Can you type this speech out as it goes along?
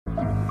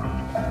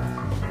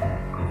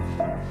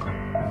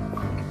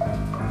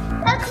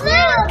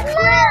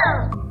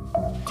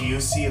Do you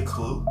see a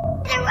clue?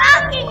 The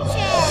rocking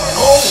chair!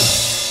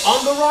 Oh,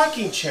 on the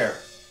rocking chair.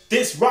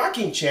 This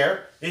rocking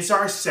chair is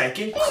our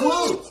second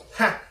clue.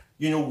 Ha!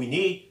 You know we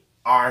need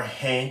our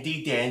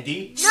handy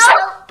dandy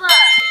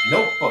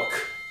notebook.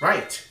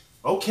 Right.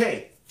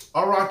 Okay,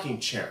 a rocking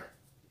chair.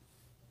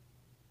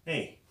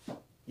 Hey,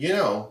 you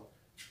know,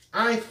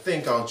 I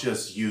think I'll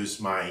just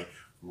use my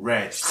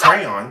red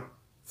crayon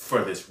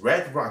for this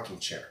red rocking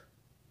chair.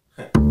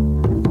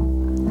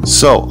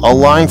 So, a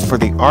line for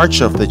the arch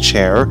of the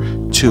chair,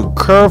 2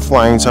 curved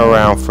lines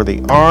around for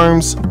the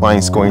arms,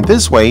 lines going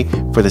this way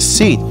for the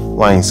seat,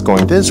 lines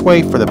going this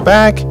way for the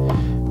back,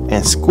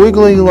 and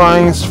squiggly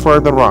lines for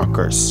the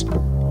rockers.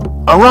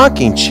 A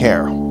rocking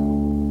chair.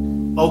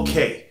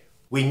 Okay,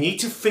 we need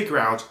to figure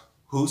out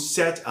who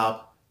set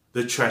up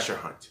the treasure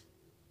hunt.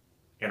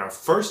 And our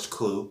first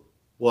clue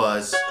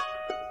was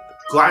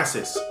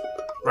glasses.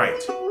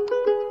 Right.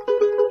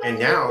 And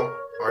now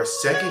our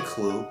second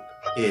clue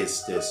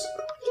is this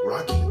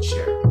rocking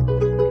chair.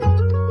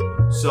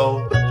 So,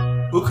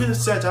 who could have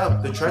set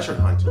up the treasure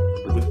hunt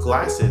with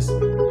glasses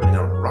and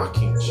a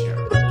rocking chair?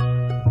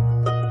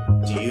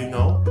 Do you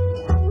know?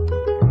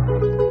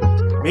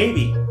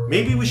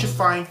 Maybe we should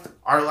find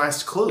our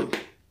last clue.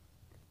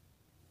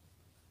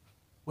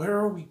 Where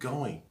are we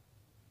going?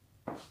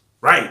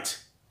 Right,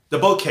 the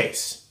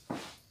bookcase.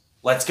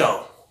 Let's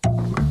go.